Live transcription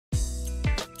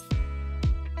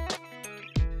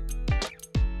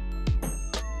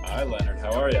Hi, Leonard.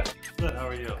 How are you? Good, how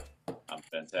are you? I'm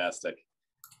fantastic.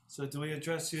 So do we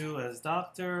address you as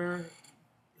doctor,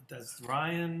 as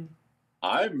Ryan,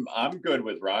 I'm good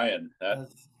with Ryan. as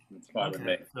That's fine with okay,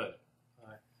 me. good. All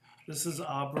right. This is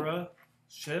Abra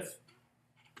Schiff.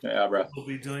 Yeah, bro. We'll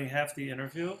be doing half the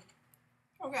interview,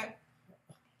 Okay.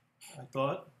 I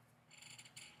thought.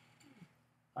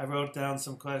 I wrote down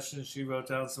some questions, she wrote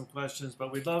down some questions,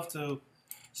 but we'd love to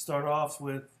start off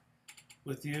with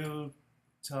you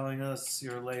telling us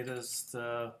your latest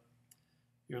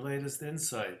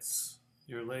insights,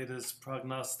 your latest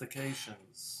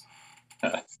prognostications.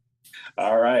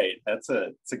 All right, it's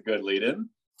a good lead-in.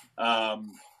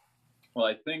 Um, well,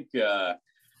 I think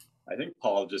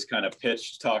Paul just kind of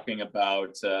pitched talking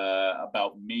about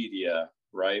media,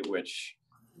 right? Which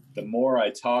the more I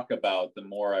talk about, the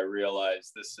more I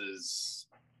realize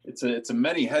it's a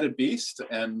many-headed beast,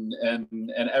 and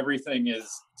everything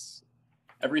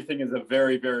is a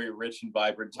very, very rich and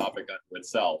vibrant topic unto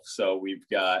itself. So we've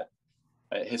got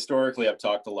historically, I've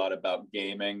talked a lot about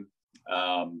gaming.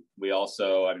 We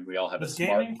also, I mean, we all have a Does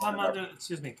gaming smartphone come in our. under,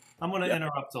 excuse me, I'm going to Yeah,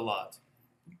 interrupt a lot.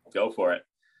 go for it.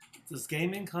 Does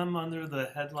gaming come under the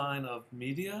headline of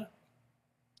media?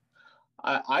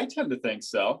 I tend to think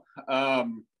so.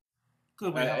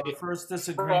 Good, we have I, our first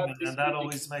disagreement, broadly and that speaking,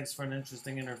 always makes for an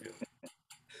interesting interview.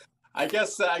 I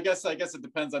guess it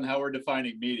depends on how we're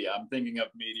defining media. I'm thinking of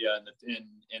media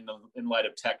in light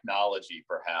of technology,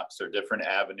 perhaps, or different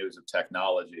avenues of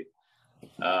technology.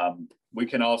 We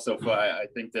can also, I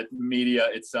think that media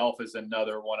itself is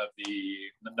another one of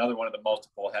the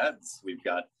multiple heads. We've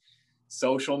got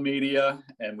social media,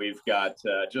 and we've got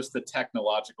just the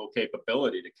technological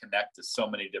capability to connect to so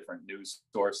many different news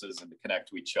sources and to connect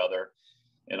to each other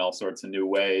in all sorts of new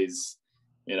ways.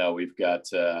 You know, we've got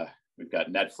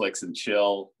Netflix and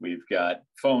chill. We've got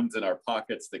phones in our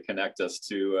pockets that connect us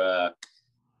to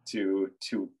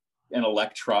an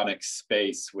electronic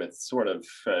space with sort of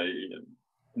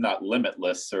not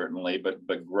limitless, certainly,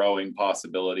 but growing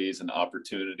possibilities and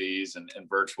opportunities and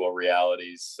virtual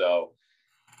realities. So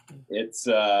it's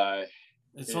It's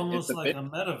it's almost a like bit. a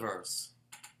metaverse.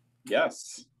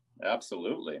 Yes,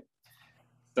 absolutely.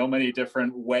 So many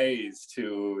different ways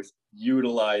to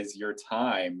utilize your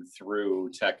time through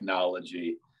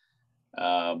technology.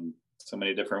 So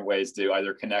many different ways to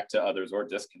either connect to others or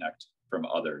disconnect from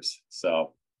others.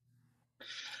 So,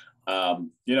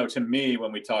 you know, to me,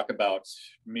 when we talk about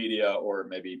media or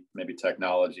maybe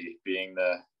technology being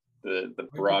the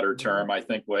broader term, I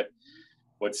think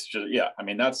what's just, yeah, I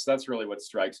mean, that's really what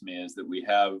strikes me is that we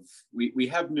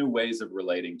have new ways of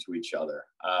relating to each other.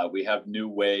 We have new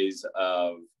ways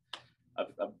of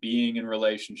being in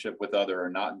relationship with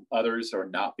others or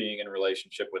not being in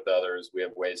relationship with others. We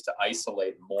have ways to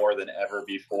isolate more than ever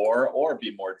before or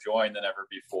be more joined than ever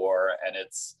before. And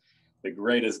it's the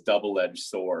greatest double-edged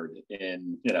sword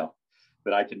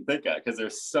that I can think of, because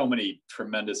there's so many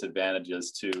tremendous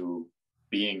advantages to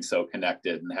being so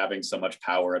connected and having so much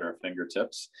power at our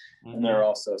fingertips. And there are Mm-hmm.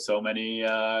 also so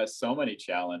many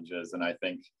challenges. And I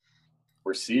think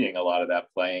we're seeing a lot of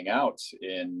that playing out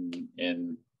in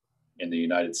the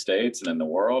United States and in the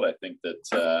world. I think that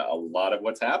a lot of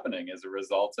what's happening is a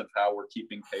result of how we're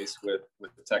keeping pace with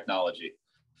the technology.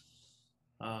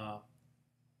 Uh,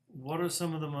 what are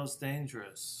some of the most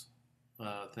dangerous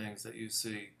things that you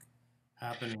see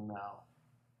happening now?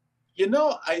 You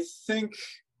know, I think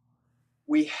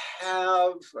we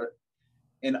have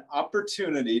an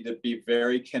opportunity to be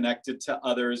very connected to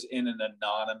others in an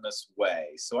anonymous way.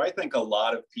 So I think a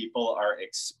lot of people are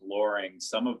exploring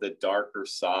some of the darker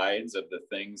sides of the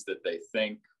things that they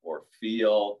think or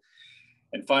feel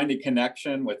and finding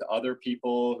connection with other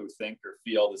people who think or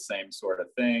feel the same sort of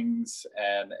things.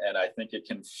 And I think it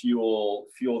can fuel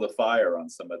the fire on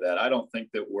some of that. I don't think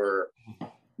that we're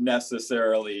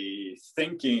necessarily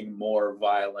thinking more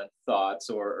violent thoughts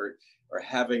or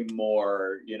having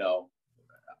more, you know,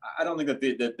 I don't think that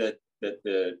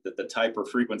the type or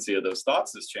frequency of those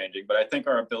thoughts is changing, but I think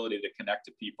our ability to connect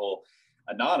to people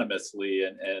anonymously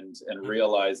and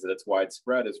realize that it's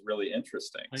widespread is really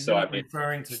interesting. You're So I not mean,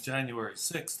 referring to January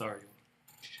 6th, are you?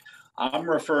 I'm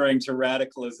referring to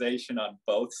radicalization on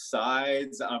both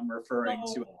sides. I'm referring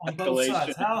to No, on both escalation.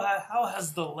 sides. How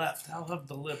has the left, how have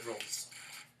the liberals?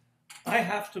 I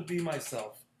have to be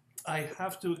myself. I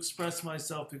have to express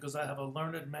myself because I have a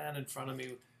learned man in front of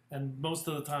me, and most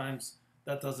of the times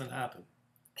that doesn't happen.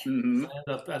 Mhm. I end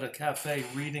up at a cafe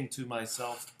reading to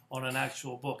myself on an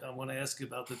actual book. I want to ask you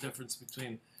about the difference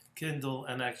between Kindle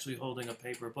and actually holding a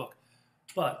paper book.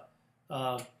 But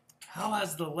uh, how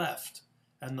has the left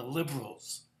and the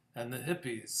liberals and the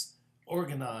hippies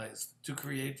organized to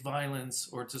create violence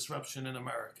or disruption in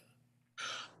America?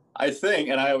 I think,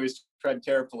 and I always tread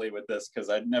carefully with this because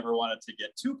I never wanted to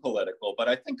get too political, but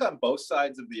I think on both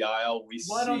sides of the aisle, we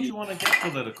Why don't see, you want to get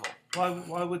political?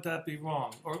 Why would that be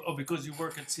wrong? Or because you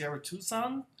work at Sierra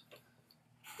Tucson?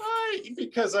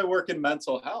 because I work in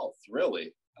mental health,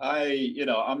 really.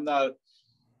 I'm not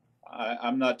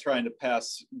trying to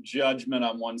pass judgment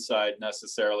on one side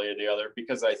necessarily or the other,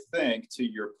 because I think, to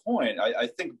your point, I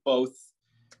think both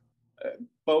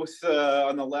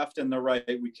on the left and the right,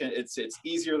 we can. It's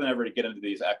easier than ever to get into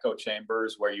these echo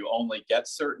chambers where you only get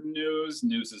certain news.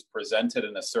 News is presented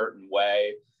in a certain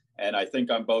way, and I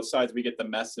think on both sides we get the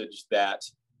message that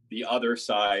the other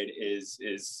side is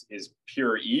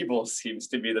pure evil. Seems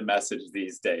to be the message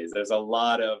these days. There's a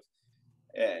lot of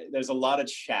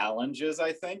challenges,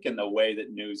 I think, in the way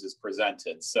that news is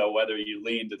presented. So whether you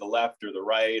lean to the left or the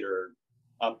right or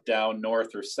up, down,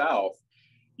 north, or south,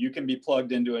 you can be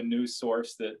plugged into a news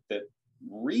source that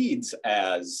reads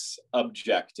as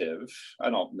objective. I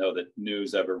don't know that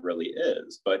news ever really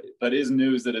is, but is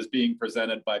news that is being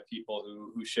presented by people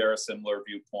who share a similar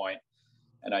viewpoint.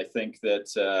 And I think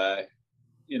that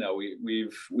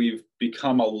we've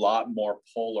become a lot more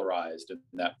polarized in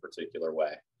that particular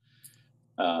way.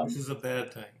 Which is a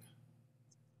bad thing.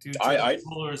 Do you I, judge I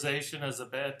polarization as a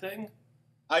bad thing?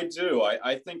 I do.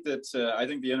 I think that I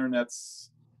think the internet's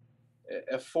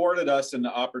afforded us an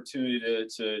opportunity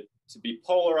to be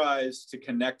polarized, to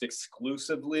connect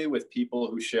exclusively with people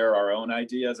who share our own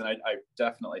ideas, and I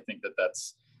definitely think that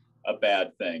that's a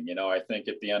bad thing. I think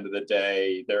at the end of the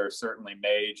day, there are certainly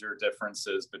major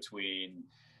differences between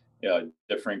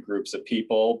different groups of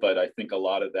people, but I think a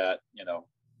lot of that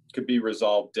could be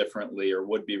resolved differently, or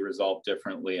would be resolved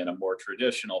differently in a more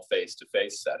traditional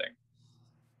face-to-face setting.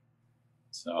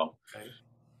 So Okay.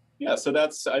 yeah, so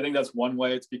I think that's one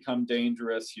way it's become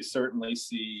dangerous. You certainly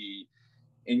see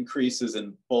increases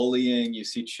in bullying. You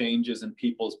see changes in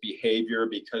people's behavior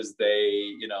because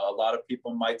a lot of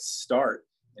people might start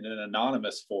in an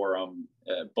anonymous forum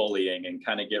bullying and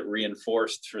kind of get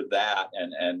reinforced for that.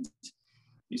 And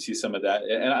you see some of that.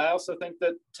 And I also think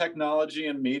that technology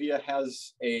and media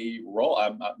has a role.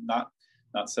 I'm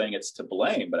not saying it's to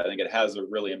blame, but I think it has a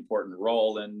really important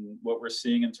role in what we're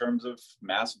seeing in terms of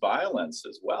mass violence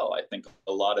as well. I think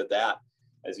a lot of that,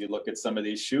 as you look at some of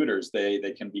these shooters, they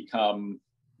can become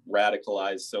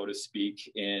radicalized, so to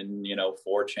speak, in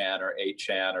 4chan or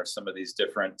 8chan or some of these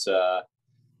different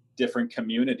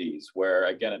communities where,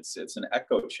 again, it's an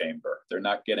echo chamber. They're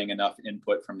not getting enough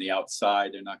input from the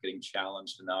outside. They're not getting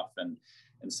challenged enough, and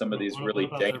some of these really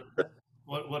dangerous.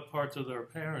 What part do their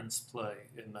parents play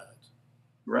in that?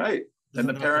 Right. And Isn't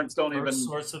the that the parents don't even. first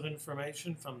source of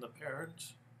information from the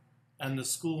parent and the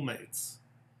schoolmates?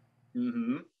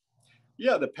 Mm-hmm.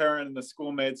 Yeah, the parent and the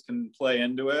schoolmates can play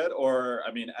into it. Or,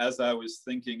 I mean, as I was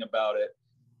thinking about it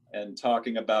and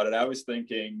talking about it, I was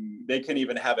thinking they can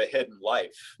even have a hidden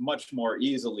life much more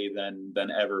easily than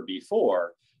ever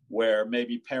before, where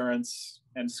maybe parents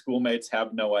and schoolmates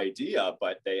have no idea,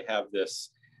 but they have this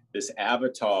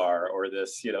avatar or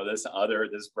this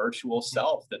virtual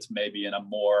self that's maybe in a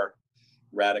more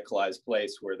radicalized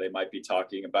place where they might be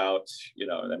talking about,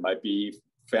 they might be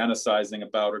fantasizing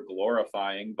about or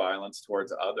glorifying violence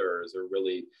towards others, or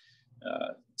really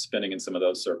spinning in some of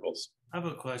those circles. I have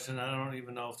a question. I don't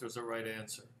even know if there's a right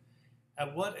answer.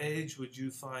 At what age would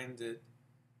you find it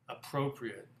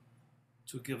appropriate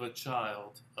to give a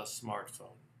child a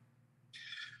smartphone?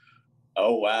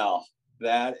 Oh wow,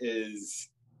 that is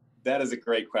a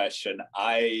great question.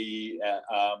 I'm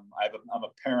a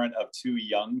parent of two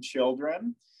young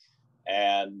children,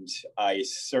 and I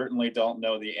certainly don't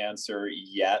know the answer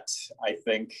yet. I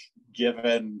think,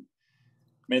 given,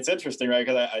 I mean, it's interesting, right?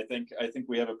 Because I think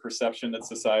we have a perception that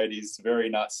society's very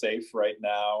not safe right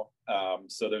now.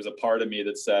 So there's a part of me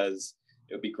that says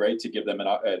it would be great to give them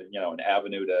an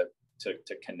avenue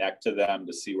to connect to them,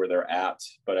 to see where they're at.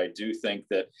 But I do think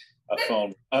that a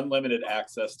phone, unlimited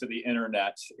access to the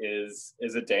internet is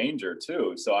a danger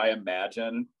too. So I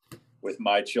imagine with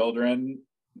my children,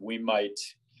 we might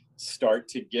start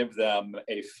to give them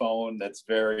a phone that's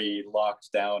very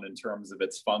locked down in terms of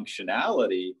its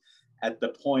functionality at the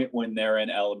point when they're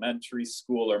in elementary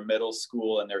school or middle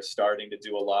school and they're starting to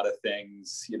do a lot of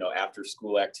things, after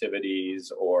school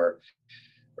activities or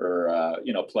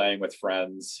playing with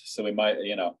friends. So we might,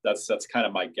 that's kind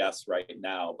of my guess right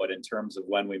now. But in terms of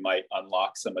when we might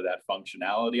unlock some of that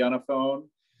functionality on a phone,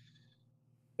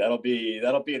 that'll be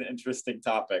an interesting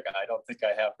topic. I don't think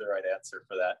I have the right answer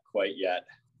for that quite yet.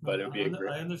 But it would be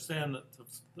I understand that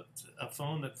a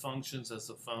phone that functions as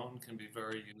a phone can be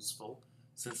very useful,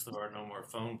 since there are no more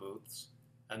phone booths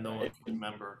and no one can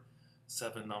remember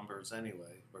 7 numbers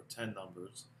anyway, or 10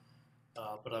 numbers.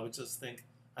 But I would just think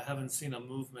I haven't seen a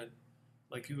movement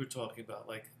like you were talking about,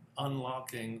 like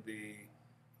unlocking the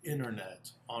internet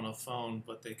on a phone,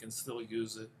 but they can still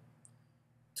use it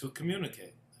to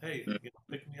communicate. Hey, Mm.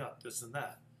 pick me up, this and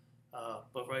that.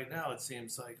 But right now, it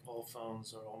seems like all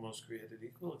phones are almost created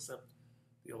equal, except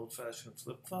the old-fashioned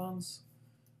flip phones.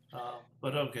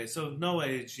 But okay, so no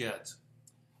age yet.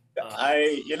 Uh,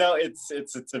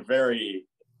 It's a very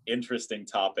interesting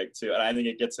topic too, and I think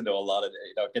it gets into a lot of,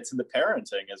 it gets into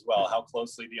parenting as well. How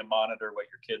closely do you monitor what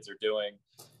your kids are doing?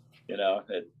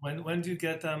 when do you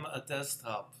get them a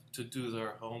desktop to do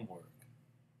their homework?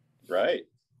 Right.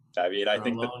 I mean, I They're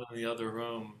think that alone in the other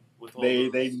room with all they the.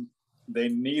 they they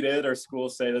need it, or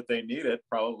schools say that they need it,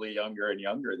 probably younger and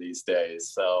younger these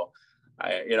days. So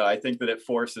I think that it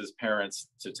forces parents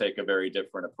to take a very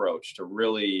different approach, to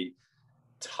really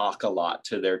talk a lot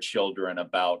to their children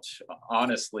about,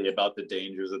 honestly, about the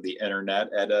dangers of the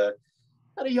internet at a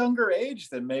younger age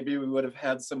than maybe we would have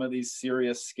had some of these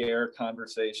serious scare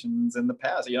conversations in the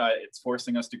past. It's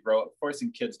forcing us to grow up,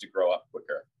 forcing kids to grow up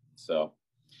quicker. So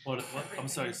What? I'm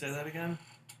sorry. Say that again.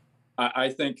 I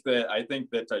think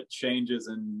that changes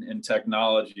in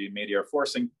technology, media, are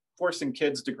forcing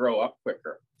kids to grow up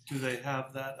quicker. Do they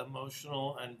have that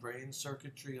emotional and brain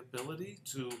circuitry ability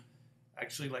to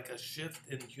actually, like, a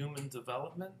shift in human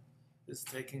development is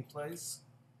taking place?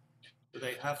 Do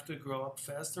they have to grow up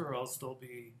faster, or else they'll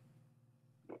be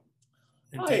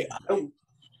I, endangered?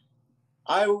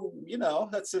 I, I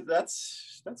that's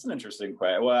an interesting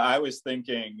question. Well, I was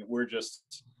thinking we're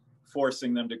just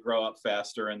forcing them to grow up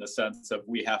faster, in the sense of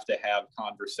we have to have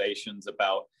conversations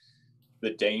about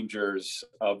the dangers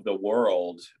of the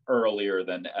world earlier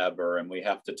than ever, and we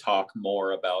have to talk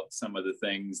more about some of the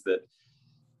things that,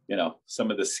 some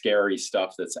of the scary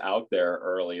stuff that's out there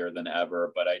earlier than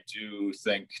ever. But I do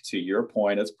think, to your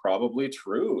point, it's probably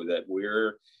true that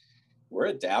we're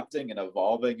adapting and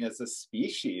evolving as a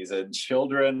species, and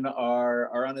children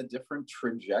are on a different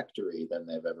trajectory than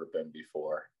they've ever been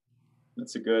before. Yeah.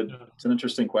 It's an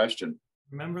interesting question.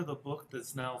 Remember the book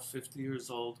that's now 50 years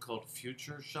old called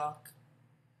Future Shock?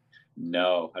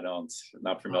 No, I don't. I'm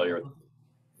not familiar with. Well,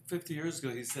 50 years ago,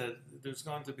 he said there's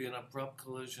going to be an abrupt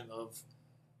collision of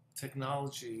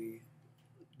technology,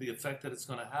 the effect that it's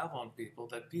going to have on people,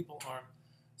 that people aren't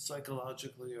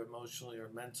psychologically or emotionally or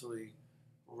mentally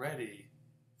ready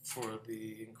for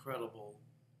the incredible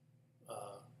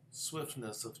uh,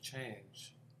 swiftness of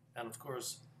change. And of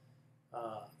course,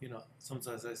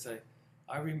 sometimes I say,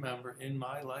 I remember in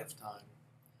my lifetime,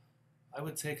 I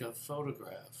would take a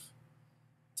photograph,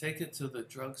 take it to the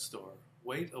drugstore,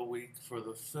 wait a week for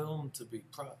the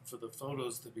for the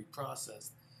photos to be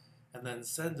processed, and then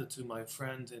send it to my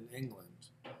friend in England.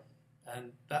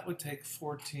 And that would take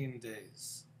 14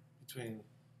 days between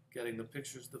getting the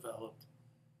pictures developed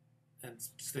and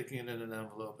sticking it in an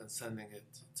envelope and sending it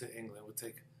to England. It would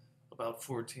take about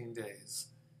 14 days.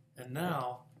 And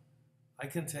now I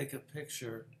can take a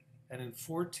picture, and in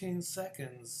 14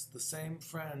 seconds, the same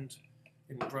friend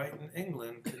in Brighton,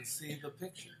 England, can see the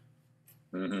picture.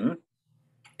 Mm-hmm.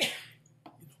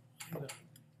 You know,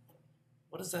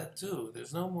 what does that do?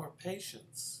 There's no more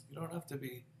patience. You don't have to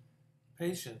be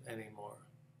patient anymore.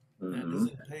 And Mm-hmm.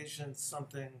 isn't patience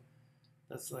something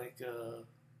that's like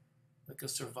a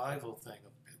survival thing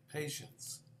of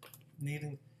patience?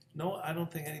 Needing no, I don't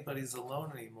think anybody's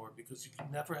alone anymore, because you can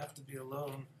never have to be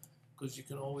alone, because you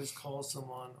can always call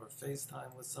someone or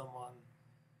FaceTime with someone.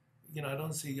 I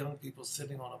don't see young people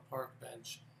sitting on a park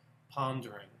bench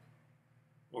pondering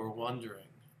or wondering,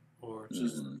 or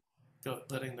just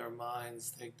Mm-hmm. letting their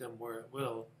minds take them where it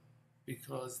will,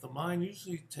 because the mind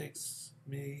usually takes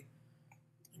me,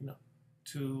 you know,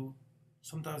 to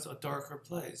sometimes a darker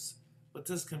place. But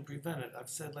this can prevent it. I've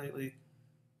said lately,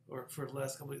 or for the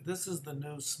last couple of weeks, this is the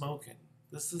new smoking.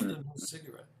 This is the new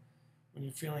cigarette. When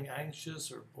you're feeling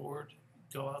anxious or bored,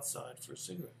 go outside for a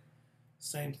cigarette.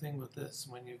 Same thing with this.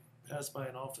 When you pass by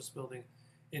an office building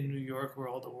in New York where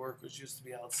all the workers used to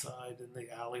be outside in the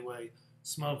alleyway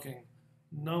smoking,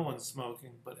 no one's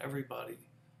smoking, but everybody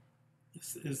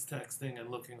is texting and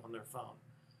looking on their phone.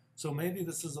 So maybe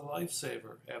this is a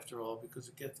lifesaver after all, because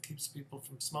it keeps people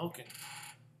from smoking.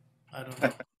 I don't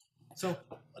know. So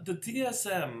the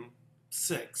DSM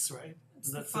 6, right? It's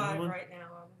the That's the new five one? right now.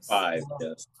 Five,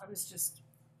 yes. I was just,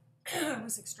 I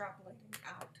was extrapolating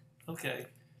out. Okay.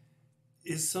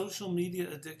 Is social media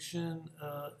addiction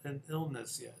an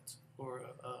illness yet, or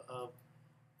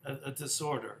a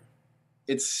disorder?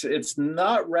 It's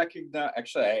not recognized.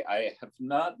 Actually, I have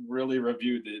not really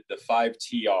reviewed the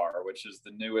 5TR, which is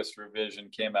the newest revision,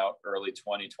 came out early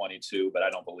 2022, but I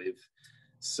don't believe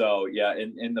So yeah,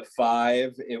 in the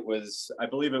 5, it was, I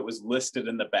believe it was listed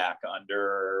in the back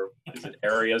under, is it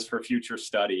areas for future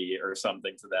study or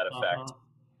something to that effect? Uh-huh.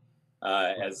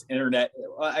 Right. As internet,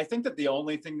 well, I think that the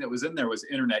only thing that was in there was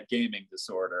internet gaming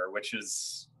disorder, which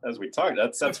is, as we talked,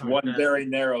 that's Different one than very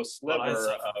narrow what I sliver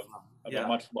suffer from. of a Yeah.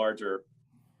 much larger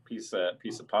piece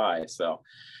of pie. So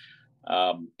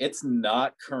it's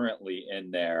not currently in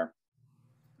there,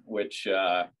 which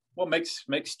well,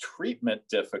 makes treatment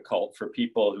difficult for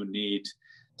people who need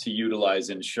to utilize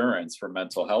insurance for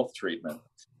mental health treatment.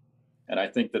 And I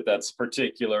think that that's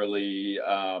particularly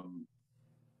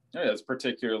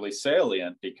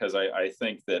salient because I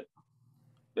think that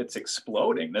it's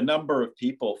exploding. The number of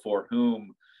people for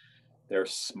whom their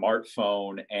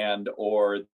smartphone and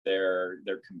or their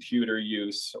computer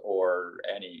use or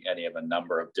any of a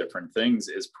number of different things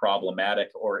is problematic,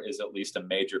 or is at least a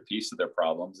major piece of their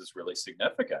problems, is really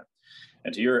significant.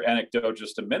 And to your anecdote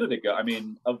just a minute ago, I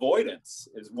mean, avoidance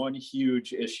is one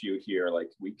huge issue here. Like,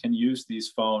 we can use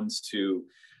these phones to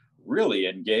really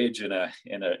engage in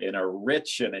a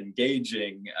rich and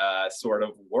engaging sort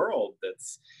of world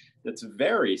that's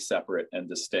very separate and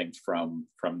distinct from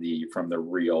the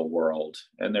real world.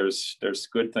 And there's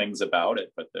good things about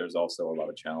it, but there's also a lot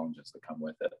of challenges that come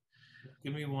with it.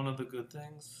 Give me one of the good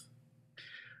things.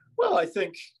 Well, I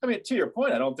mean, to your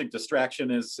point, I don't think distraction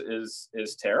is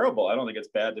terrible. I don't think it's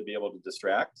bad to be able to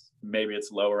distract. Maybe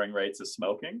it's lowering rates of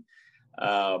smoking.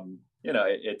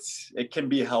 It can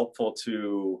be helpful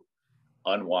to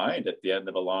unwind at the end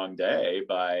of a long day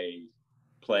by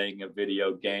playing a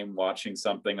video game, watching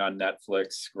something on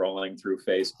Netflix, scrolling through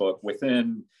Facebook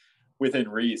within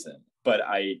reason. But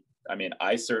I mean,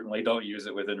 I certainly don't use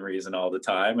it within reason all the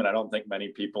time, and I don't think many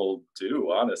people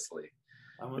do, honestly.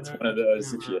 It's one of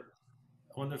those, I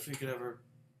wonder if you could ever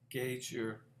gauge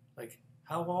like,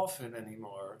 how often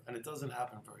anymore, and it doesn't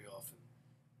happen very often,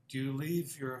 do you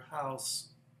leave your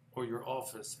house or your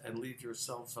office and leave your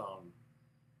cell phone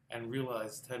and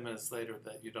realize 10 minutes later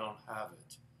that you don't have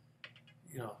it?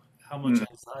 How much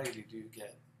anxiety do you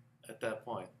get at that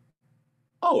point?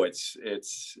 Oh, it's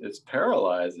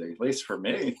paralyzing, at least for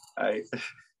me. I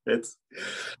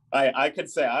could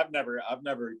say I've never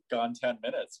gone 10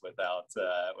 minutes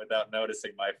without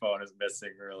noticing my phone is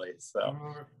missing, really. I So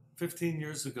remember 15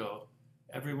 years ago,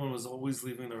 everyone was always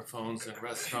leaving their phones in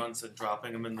restaurants and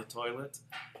dropping them in the toilet.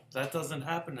 That doesn't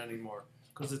happen anymore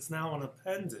because it's now an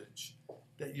appendage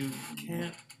that you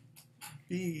can't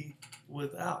be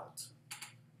without.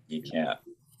 you can't.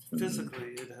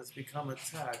 Physically, it has become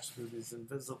attached to this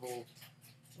invisible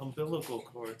umbilical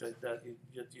cord that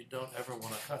you don't ever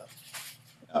want to cut.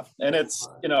 Yeah. And it's,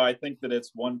 I think that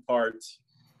it's one part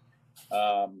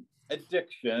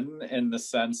addiction, in the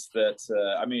sense that,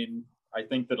 I mean, I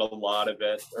think that a lot of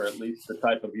it, or at least the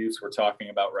type of use we're talking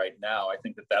about right now, I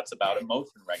think that that's about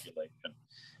emotion regulation.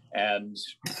 And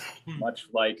much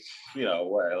like,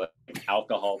 like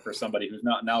alcohol for somebody who's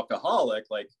not an alcoholic,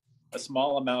 like a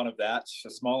small amount of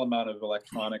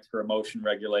electronics for emotion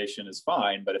regulation is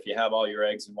fine. But if you have all your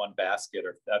eggs in one basket, or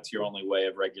if that's your only way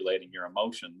of regulating your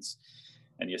emotions,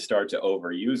 and you start to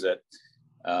overuse it,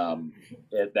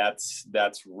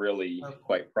 that's really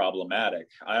quite problematic.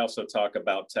 I also talk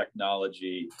about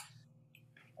technology.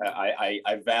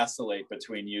 I vacillate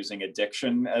between using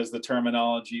addiction as the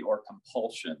terminology or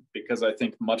compulsion, because I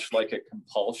think much like a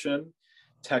compulsion,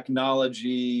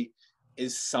 technology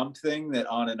is something that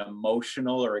on an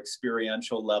emotional or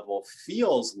experiential level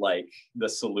feels like the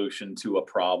solution to a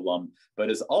problem,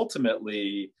 but is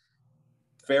ultimately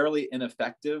fairly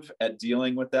ineffective at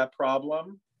dealing with that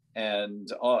problem,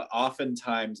 and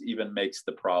oftentimes even makes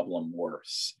the problem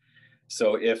worse.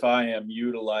 So if I am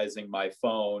utilizing my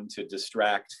phone to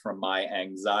distract from my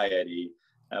anxiety,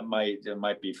 it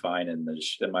might be fine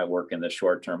it might work in the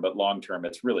short term, but long term,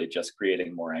 it's really just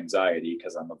creating more anxiety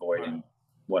because I'm avoiding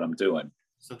what I'm doing.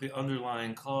 So the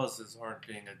underlying causes aren't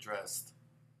being addressed.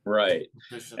 Right.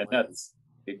 And that's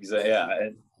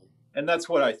and that's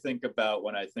what I think about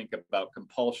when I think about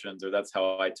compulsions, or that's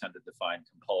how I tend to define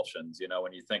compulsions.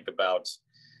 When you think about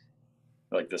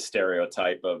like the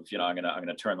stereotype of, I'm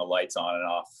gonna turn the lights on and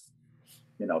off,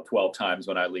 12 times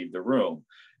when I leave the room.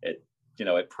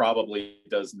 It probably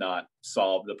does not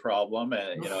solve the problem,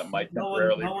 and it might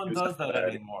temporarily. No one does that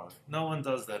anymore. No one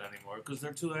does that anymore because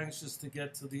they're too anxious to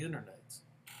get to the internet.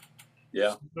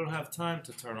 Yeah, you don't have time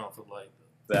to turn off the light.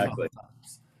 Exactly.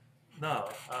 Sometimes. No,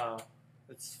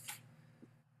 it's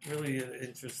really an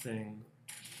interesting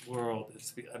world.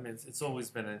 It's always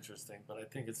been interesting, but I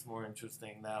think it's more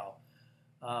interesting now.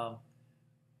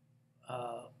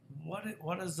 What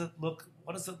does it look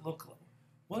like?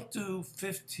 What do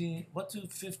 15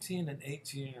 and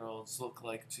 18-year-olds look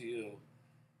like to you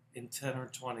in 10 or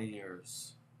 20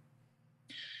 years?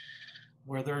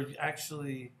 Where they're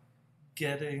actually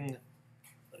getting,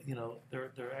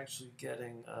 they're actually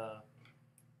getting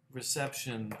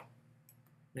reception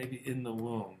maybe in the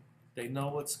womb. They know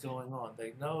what's going on.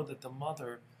 They know that the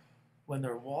mother, when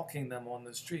they're walking them on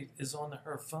the street, is on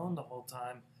her phone the whole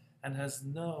time and has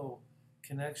no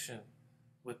connection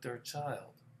with their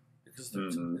child because they're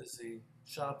too busy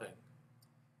shopping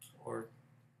or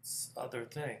other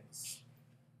things.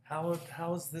 How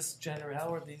is this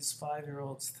how are these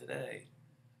 5-year-olds today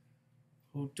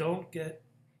who don't get,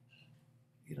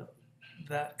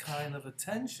 that kind of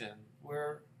attention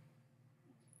where,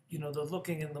 the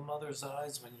looking in the mother's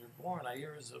eyes when you're born, I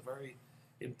hear is a very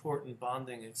important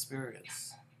bonding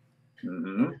experience.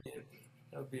 Mm-hmm.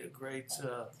 That would be a great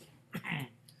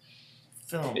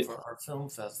film for our film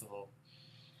festival.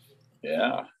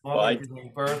 Yeah. Mother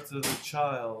giving birth to the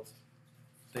child,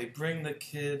 they bring the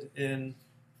kid in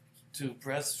to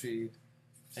breastfeed,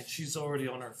 and she's already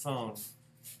on her phone.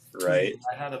 Right.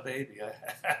 I had a baby. I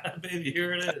had a baby.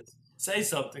 Here it is. Say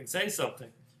something. Say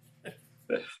something.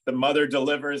 The mother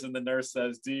delivers, and the nurse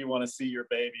says, "Do you want to see your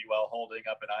baby?" while holding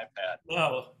up an iPad.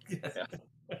 Oh.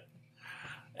 Yeah.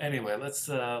 Anyway, let's.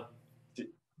 But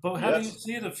how do you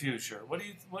see the future?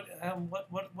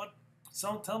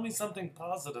 So tell me something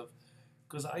positive,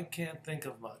 because I can't think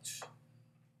of much.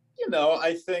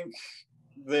 I think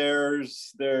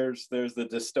there's the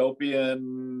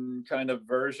dystopian kind of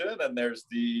version, and there's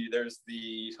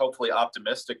the hopefully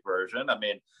optimistic version. I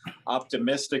mean,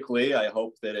 optimistically, I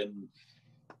hope that in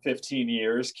 15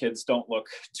 years kids don't look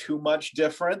too much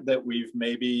different, that we've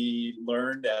maybe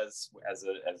learned as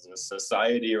a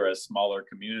society or as smaller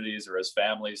communities or as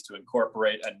families to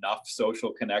incorporate enough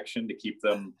social connection to keep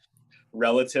them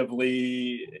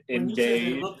relatively engaged. When you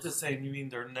say they look the same, you mean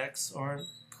their necks aren't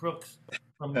crooked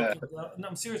from looking down? No,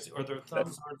 I'm serious. Or their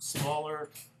thumbs aren't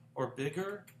smaller or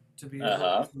bigger to be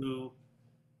able to,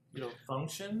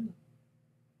 function?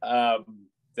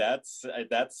 That's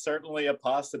certainly a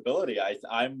possibility.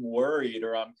 I'm worried,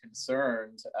 or I'm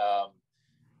concerned,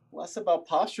 less about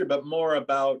posture, but more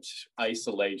about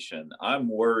isolation. I'm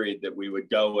worried that we would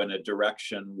go in a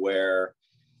direction where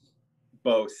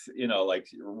both, like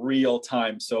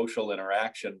real-time social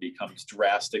interaction becomes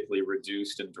drastically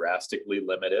reduced and drastically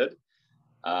limited.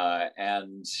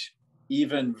 And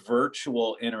even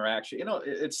virtual interaction,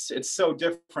 it's so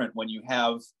different when you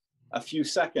have a few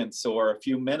seconds or a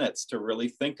few minutes to really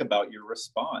think about your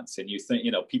response. And you think,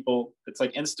 people, it's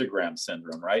like Instagram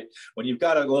syndrome, right? When you've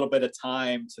got a little bit of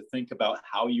time to think about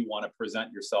how you want to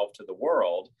present yourself to the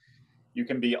world, you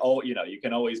can be, you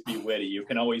can always be witty. You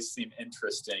can always seem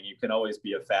interesting. You can always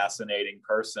be a fascinating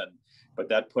person. But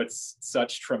that puts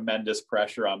such tremendous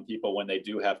pressure on people when they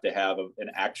do have to have an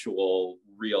actual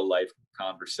real life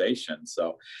conversation.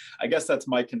 So I guess that's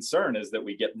my concern, is that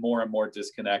we get more and more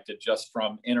disconnected just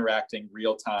from interacting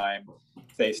real time,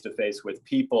 face to face with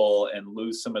people, and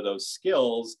lose some of those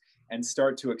skills and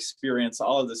start to experience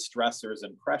all of the stressors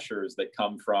and pressures that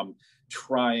come from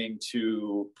trying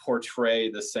to portray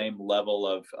the same level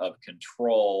of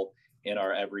control in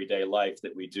our everyday life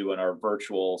that we do in our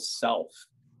virtual self.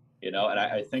 And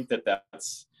I think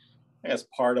that's, I guess,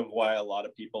 part of why a lot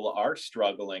of people are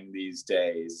struggling these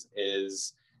days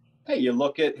is, hey, you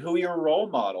look at who your role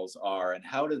models are and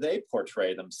how do they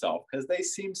portray themselves, because they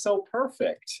seem so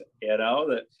perfect,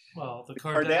 that. Well, the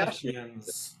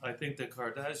Kardashians, I think the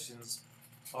Kardashians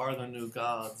are the new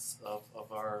gods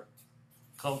of our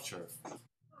culture.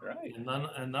 Right. And none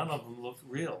of them look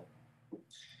real.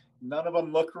 None of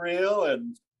them look real,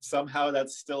 and somehow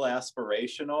that's still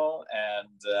aspirational,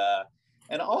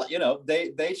 and all,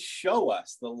 they show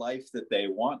us the life that they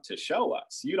want to show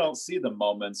us. You don't see the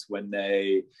moments when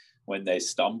they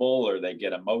stumble or they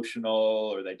get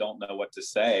emotional or they don't know what to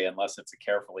say, unless it's a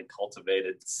carefully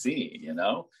cultivated scene,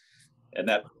 and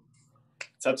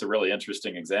that's a really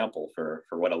interesting example for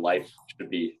what a life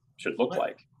should look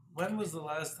like. When was the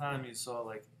last time you saw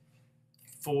like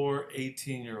 4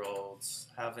 18-year-olds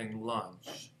having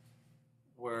lunch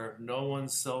where no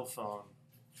one's cell phone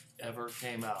ever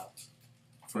came out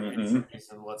for any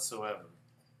reason whatsoever,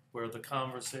 where the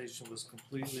conversation was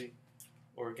completely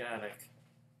organic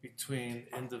between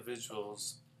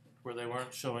individuals, where they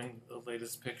weren't showing the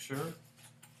latest picture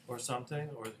or something,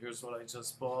 or here's what I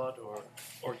just bought, or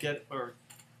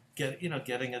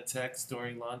getting a text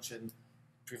during lunch and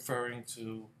preferring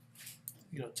to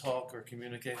talk or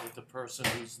communicate with the person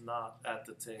who's not at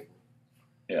the table.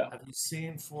 Yeah. Have you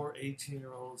seen 4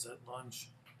 18-year-olds at lunch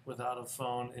without a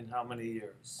phone in how many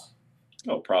years?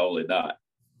 Oh, probably not.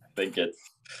 think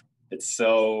it's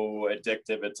so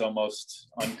addictive. It's almost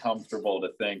uncomfortable to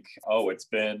think, oh, it's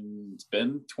been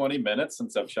 20 minutes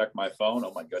since I've checked my phone.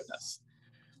 Oh my goodness.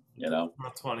 You know?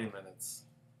 Not 20 minutes.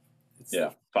 It's,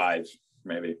 Yeah, 5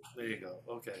 maybe. there you go.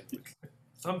 Okay.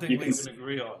 Something You we can can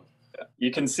agree on.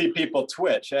 you can see people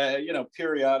twitch. You know,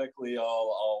 periodically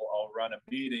I'll run a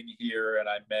meeting here, and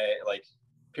I may, like,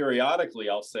 periodically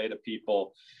I'll say to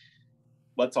people,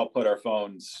 let's all put our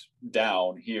phones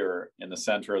down here in the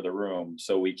center of the room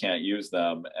so we can't use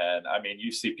them. And I mean,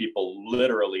 you see people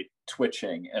literally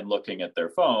twitching and looking at their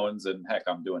phones, and heck,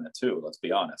 I'm doing it too. Let's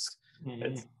be honest.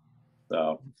 Mm-hmm.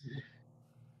 So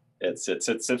it's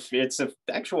a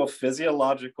actual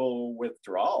physiological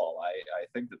withdrawal. I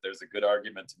think that there's a good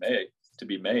argument to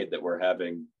be made that we're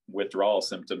having withdrawal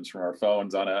symptoms from our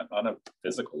phones on a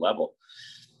physical level.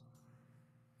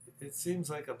 It seems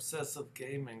like obsessive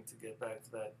gaming, to get back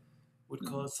to that, would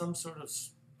cause some sort of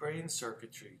brain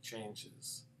circuitry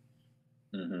changes.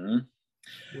 Mm-hmm.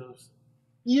 Yes.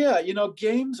 Yeah, you know,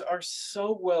 games are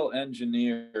so well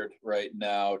engineered right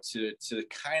now to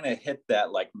kind of hit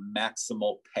that like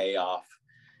maximal payoff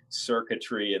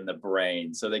circuitry in the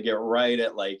brain. So they get right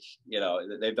at, like, you know,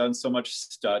 they've done so much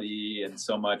study and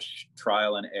so much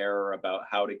trial and error about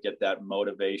how to get that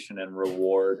motivation and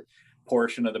reward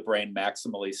portion of the brain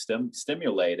maximally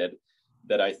stimulated,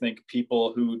 that I think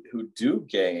people who do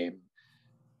game,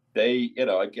 they, you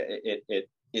know,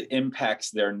 it impacts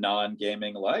their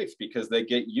non-gaming life because they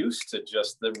get used to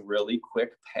just the really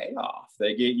quick payoff.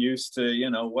 They get used to, you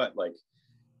know what, like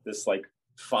this like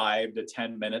 5 to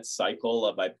 10 minute cycle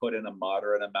of I put in a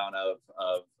moderate amount of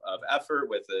effort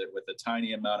with a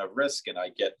tiny amount of risk, and I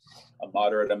get a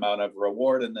moderate amount of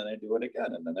reward, and then I do it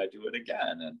again, and then I do it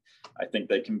again. And I think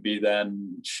they can be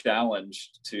then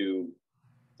challenged to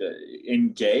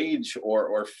engage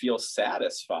or feel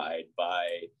satisfied by,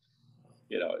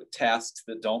 you know, tasks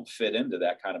that don't fit into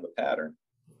that kind of a pattern.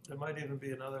 There might even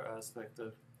be another aspect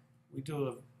of, we do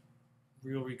a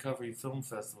Real Recovery Film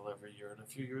Festival every year, and a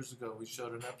few years ago we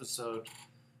showed an episode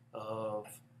of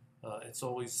It's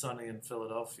Always Sunny in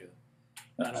Philadelphia,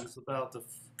 and it was about the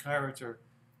character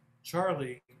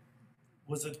Charlie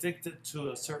was addicted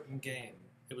to a certain game.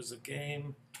 It was a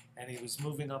game, and he was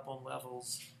moving up on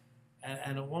levels,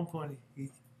 and at one point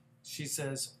she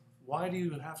says, "Why do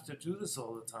you have to do this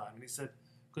all the time?" And he said,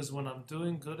 "Because when I'm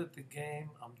doing good at the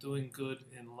game, I'm doing good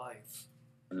in life,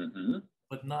 Mm-hmm.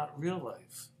 but not real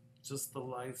life, just the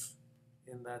life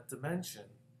in that dimension."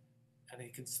 And he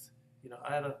can, you know,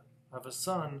 I have a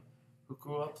son who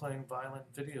grew up playing violent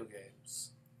video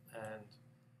games,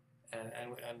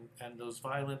 and those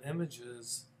violent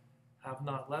images have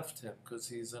not left him because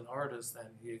he's an artist and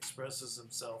he expresses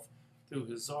himself through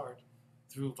his art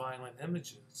through violent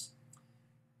images.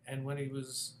 And when he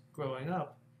was growing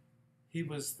up, he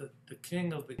was the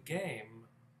king of the game.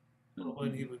 But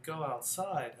when he would go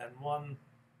outside and one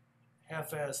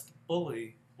half-assed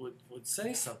bully would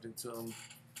say something to him,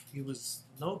 he was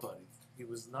nobody. He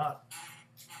was not.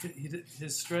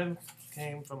 His strength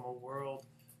came from a world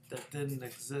that didn't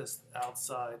exist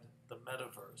outside the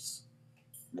metaverse.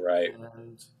 Right.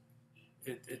 And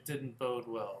it didn't bode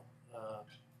well.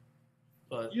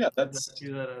 But Yeah, be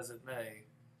that as it may.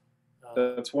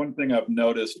 That's one thing I've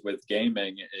noticed with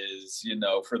gaming is, you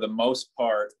know, for the most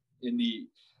part,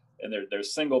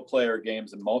 there's single player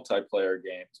games and multiplayer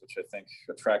games, which I think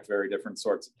attract very different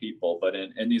sorts of people. But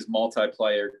in these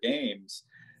multiplayer games,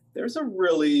 it's a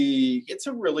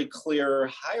really clear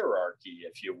hierarchy,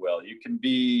 if you will. You can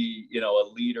be, you know,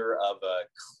 a leader of a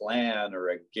clan or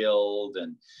a guild,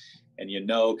 and you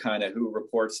know kind of who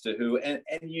reports to who, and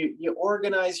you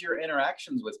organize your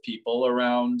interactions with people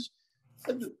around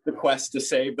the quest to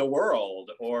save the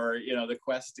world, or, you know, the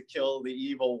quest to kill the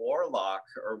evil warlock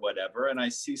or whatever. And I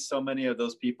see so many of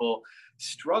those people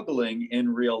struggling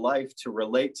in real life to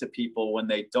relate to people when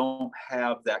they don't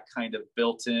have that kind of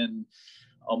built-in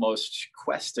almost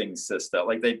questing system.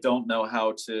 Like they don't know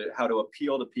how to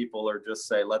appeal to people, or just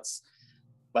say, let's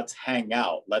hang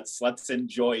out, let's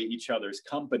enjoy each other's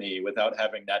company, without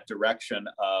having that direction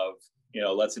of, you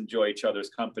know, let's enjoy each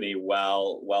other's company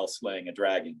while slaying a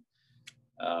dragon.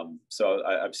 So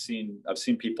I've seen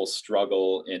people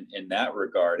struggle in that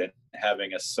regard, and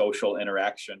having a social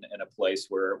interaction in a place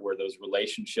where those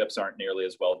relationships aren't nearly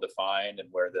as well defined, and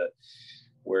where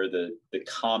the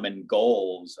common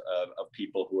goals of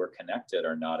people who are connected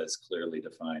are not as clearly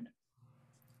defined.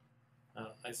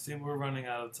 I see we're running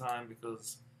out of time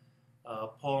because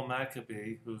Paul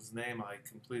Maccabee, whose name I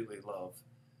completely love,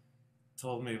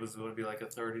 told me it was going to be like a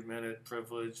 30-minute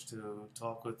privilege to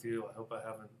talk with you. I hope I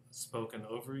haven't spoken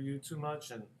over you too much,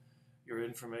 and Your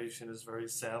information is very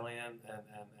salient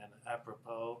and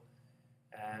apropos,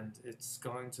 and it's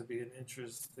going to be an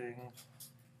interesting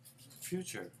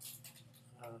future.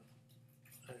 Uh,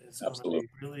 it's going to Absolutely.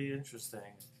 be really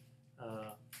interesting.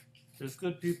 There's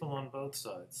good people on both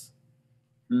sides.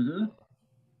 Hmm.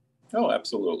 Oh,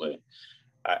 absolutely.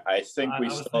 I think we I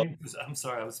was still. being, I'm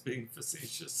sorry, I was being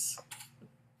facetious.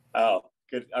 Oh,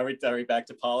 good. Are we back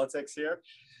to politics here?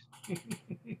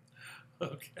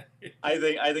 Okay. I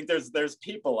think there's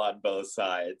people on both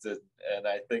sides, and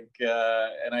I think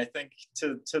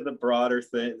to the broader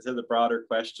thing, to the broader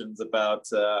questions about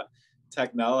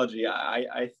technology,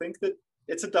 I think that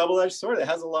it's a double-edged sword. It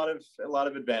has a lot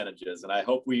of advantages, and I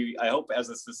hope as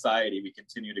a society we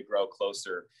continue to grow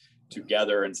closer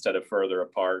together instead of further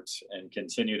apart, and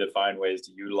continue to find ways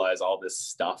to utilize all this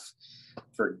stuff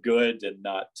for good and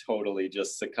not totally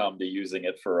just succumb to using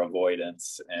it for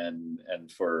avoidance and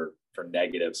for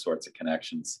negative sorts of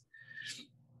connections.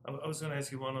 I was going to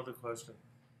ask you one other question.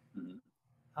 Mhm.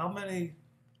 How many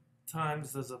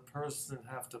times does a person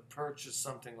have to purchase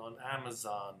something on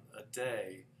Amazon a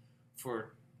day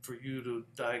for you to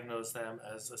diagnose them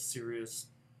as a serious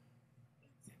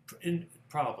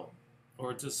problem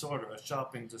or a disorder, a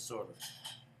shopping disorder?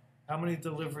 How many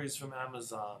deliveries from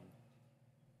Amazon?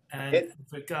 And It,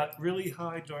 if it got really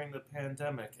high during the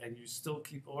pandemic and you still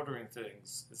keep ordering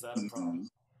things, is that a problem? mhm.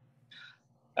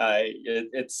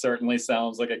 It certainly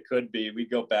sounds like it could be. We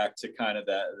go back to kind of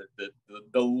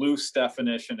the loose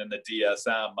definition in the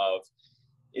DSM of,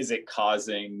 is it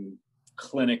causing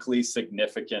clinically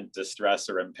significant distress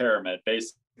or impairment?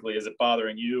 Basically, is it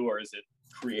bothering you, or is it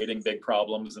creating big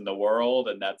problems in the world?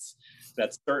 And that's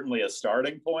certainly a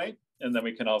starting point. And then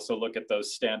we can also look at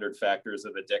those standard factors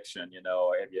of addiction.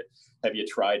 Have you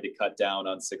tried to cut down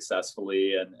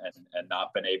unsuccessfully and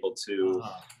not been able to?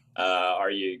 Uh-huh. Are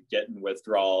you getting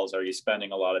withdrawals? Are you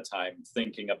spending a lot of time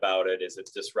thinking about it? Is it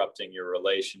disrupting your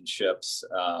relationships?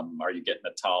 Are you getting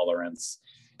a tolerance?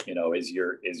 Is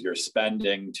your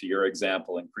spending, to your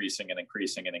example, increasing and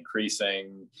increasing and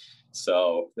increasing?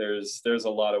 So there's a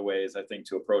lot of ways, I think,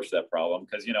 to approach that problem,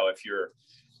 because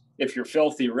if you're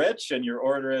filthy rich and you're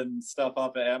ordering stuff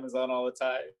off of Amazon all the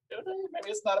time, maybe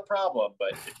it's not a problem.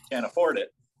 But if you can't afford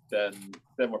it, then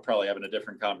we're probably having a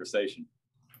different conversation.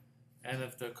 And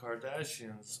if the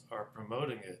Kardashians are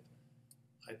promoting it,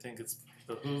 I think it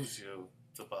behooves you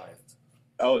to buy it.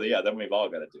 Oh yeah, then we've all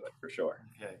got to do it for sure.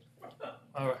 Okay.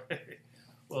 All right.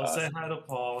 Well, say hi to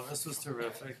Paul. This was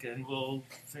terrific, and we'll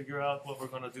figure out what we're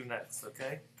going to do next,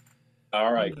 okay? All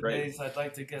One right, of the great. days I'd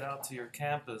like to get out to your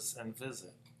campus and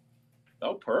visit.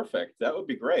 Oh, perfect. That would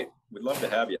be great. We'd love to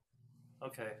have you.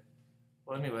 Okay.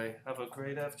 Well, anyway, have a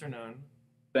great afternoon.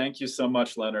 Thank you so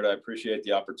much, Leonard. I appreciate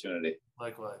the opportunity.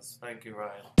 Likewise. Thank you,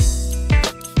 Ryan.